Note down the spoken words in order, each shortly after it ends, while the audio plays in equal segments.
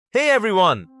Hey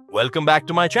everyone, welcome back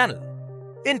to my channel.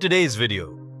 In today's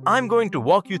video, I'm going to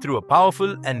walk you through a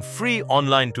powerful and free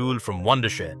online tool from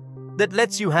Wondershare that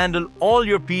lets you handle all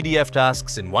your PDF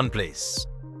tasks in one place.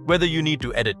 Whether you need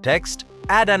to edit text,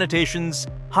 add annotations,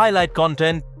 highlight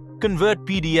content, convert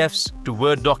PDFs to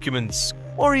Word documents,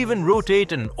 or even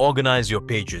rotate and organize your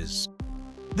pages.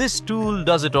 This tool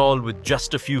does it all with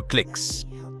just a few clicks.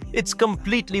 It's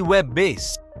completely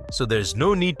web-based, so there's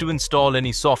no need to install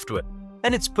any software.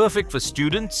 And it's perfect for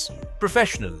students,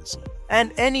 professionals,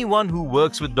 and anyone who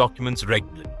works with documents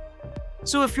regularly.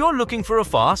 So if you're looking for a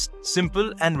fast,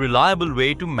 simple, and reliable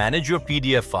way to manage your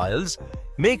PDF files,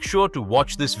 make sure to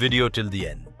watch this video till the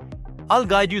end. I'll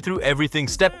guide you through everything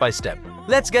step by step.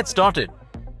 Let's get started.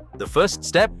 The first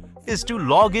step is to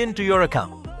log in to your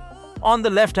account. On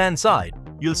the left-hand side,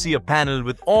 you'll see a panel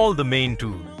with all the main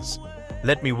tools.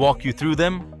 Let me walk you through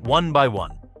them one by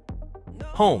one.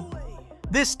 Home.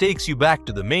 This takes you back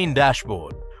to the main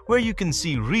dashboard, where you can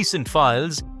see recent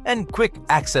files and quick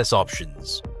access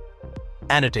options.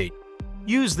 Annotate.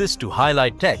 Use this to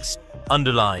highlight text,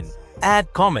 underline, add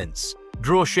comments,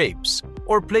 draw shapes,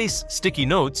 or place sticky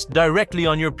notes directly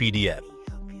on your PDF.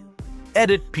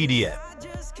 Edit PDF.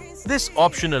 This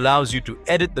option allows you to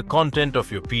edit the content of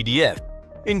your PDF,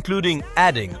 including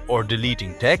adding or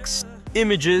deleting text,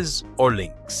 images, or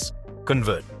links.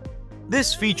 Convert.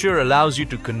 This feature allows you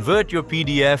to convert your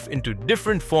PDF into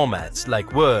different formats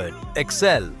like Word,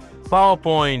 Excel,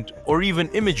 PowerPoint, or even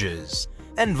images,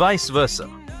 and vice versa.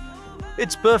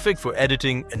 It's perfect for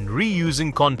editing and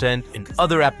reusing content in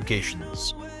other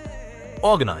applications.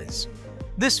 Organize.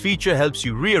 This feature helps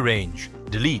you rearrange,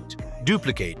 delete,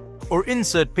 duplicate, or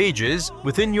insert pages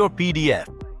within your PDF.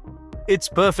 It's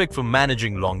perfect for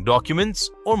managing long documents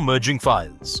or merging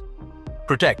files.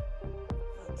 Protect.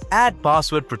 Add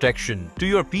password protection to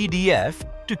your PDF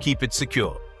to keep it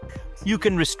secure. You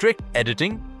can restrict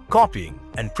editing, copying,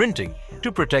 and printing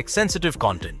to protect sensitive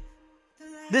content.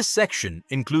 This section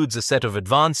includes a set of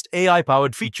advanced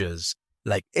AI-powered features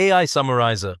like AI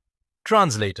Summarizer,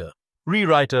 Translator,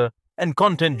 Rewriter, and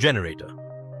Content Generator,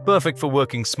 perfect for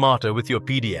working smarter with your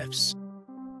PDFs.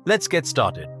 Let's get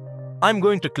started. I'm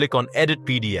going to click on Edit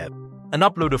PDF and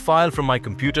upload a file from my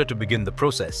computer to begin the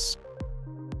process.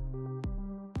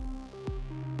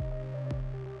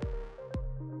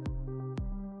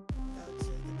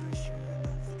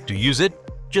 To use it,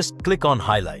 just click on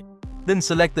Highlight, then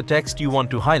select the text you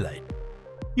want to highlight.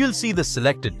 You'll see the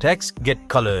selected text get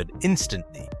colored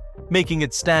instantly, making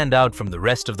it stand out from the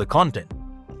rest of the content.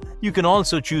 You can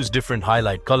also choose different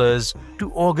highlight colors to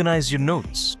organize your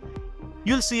notes.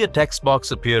 You'll see a text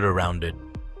box appear around it,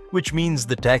 which means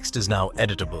the text is now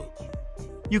editable.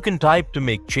 You can type to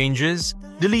make changes,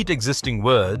 delete existing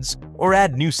words, or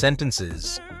add new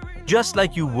sentences, just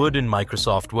like you would in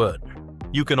Microsoft Word.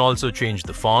 You can also change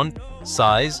the font,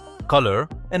 size, color,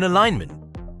 and alignment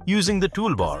using the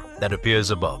toolbar that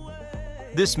appears above.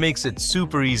 This makes it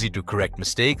super easy to correct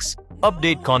mistakes,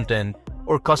 update content,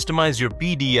 or customize your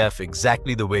PDF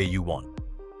exactly the way you want.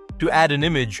 To add an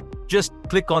image, just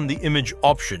click on the image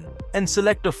option and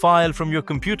select a file from your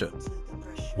computer.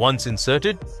 Once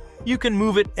inserted, you can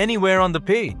move it anywhere on the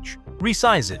page,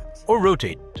 resize it, or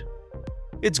rotate it.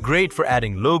 It's great for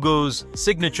adding logos,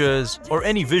 signatures, or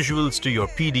any visuals to your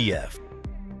PDF.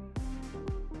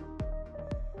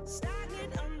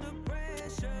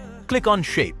 Click on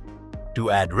Shape to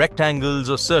add rectangles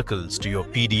or circles to your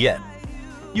PDF.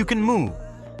 You can move,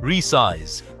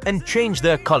 resize, and change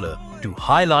their color to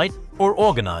highlight or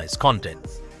organize content.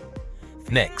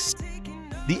 Next,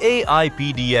 the AI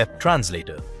PDF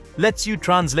Translator lets you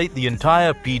translate the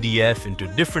entire PDF into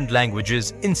different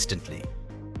languages instantly.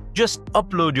 Just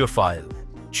upload your file,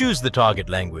 choose the target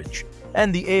language,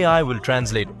 and the AI will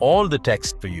translate all the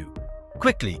text for you,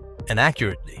 quickly and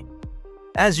accurately.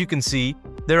 As you can see,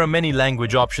 there are many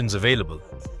language options available.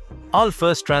 I'll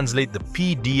first translate the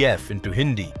PDF into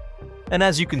Hindi, and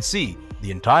as you can see,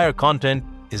 the entire content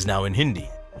is now in Hindi.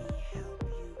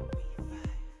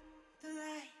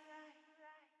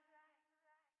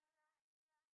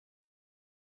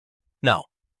 Now,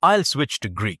 I'll switch to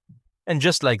Greek, and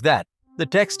just like that, the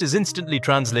text is instantly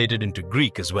translated into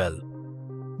Greek as well.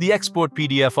 The Export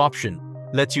PDF option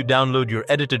lets you download your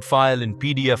edited file in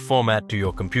PDF format to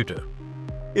your computer.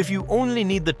 If you only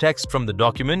need the text from the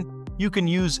document, you can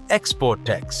use Export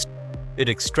Text. It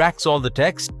extracts all the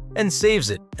text and saves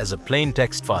it as a plain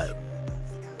text file.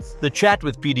 The Chat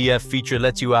with PDF feature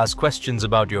lets you ask questions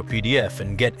about your PDF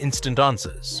and get instant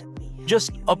answers.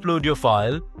 Just upload your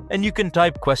file and you can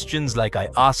type questions like I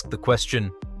ask the question,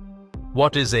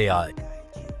 "What is AI?"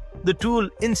 The tool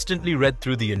instantly read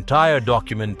through the entire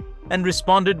document and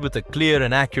responded with a clear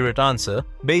and accurate answer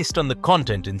based on the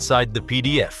content inside the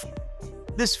PDF.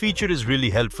 This feature is really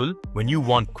helpful when you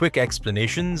want quick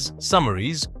explanations,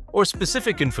 summaries, or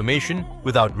specific information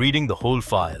without reading the whole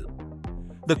file.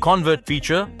 The Convert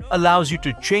feature allows you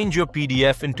to change your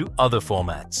PDF into other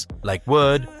formats like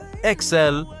Word,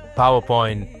 Excel,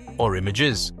 PowerPoint, or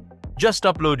images. Just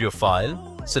upload your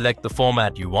file, select the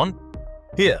format you want.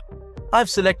 Here, I've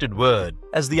selected Word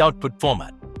as the output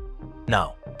format.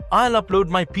 Now, I'll upload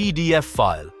my PDF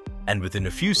file, and within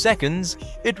a few seconds,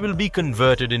 it will be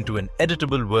converted into an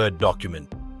editable Word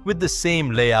document with the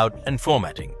same layout and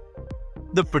formatting.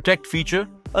 The Protect feature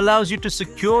allows you to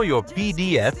secure your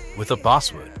PDF with a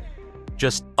password.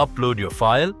 Just upload your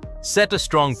file, set a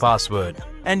strong password,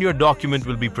 and your document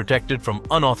will be protected from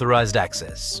unauthorized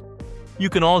access. You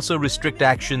can also restrict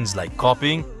actions like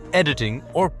copying, editing,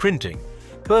 or printing,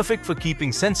 perfect for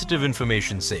keeping sensitive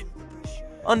information safe.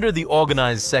 Under the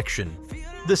Organize section,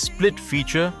 the Split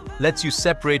feature lets you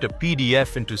separate a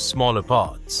PDF into smaller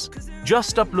parts.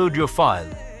 Just upload your file,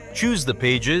 choose the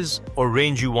pages or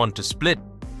range you want to split,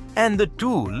 and the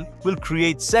tool will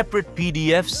create separate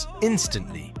PDFs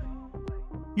instantly.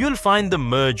 You'll find the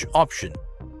Merge option.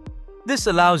 This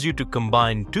allows you to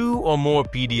combine 2 or more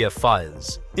PDF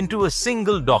files into a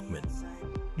single document.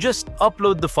 Just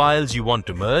upload the files you want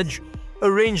to merge,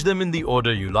 arrange them in the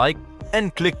order you like,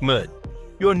 and click Merge.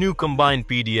 Your new combined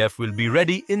PDF will be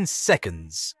ready in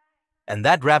seconds. And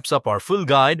that wraps up our full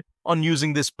guide on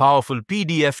using this powerful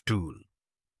PDF tool.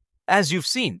 As you've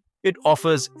seen, it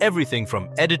offers everything from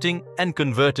editing and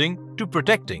converting to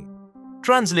protecting,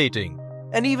 translating,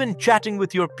 and even chatting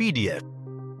with your PDF,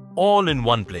 all in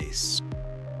one place.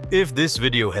 If this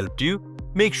video helped you,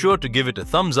 make sure to give it a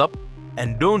thumbs up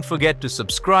and don't forget to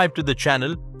subscribe to the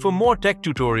channel for more tech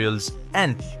tutorials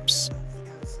and tips.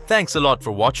 Thanks a lot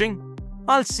for watching.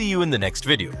 I'll see you in the next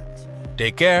video.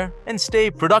 Take care and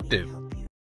stay productive.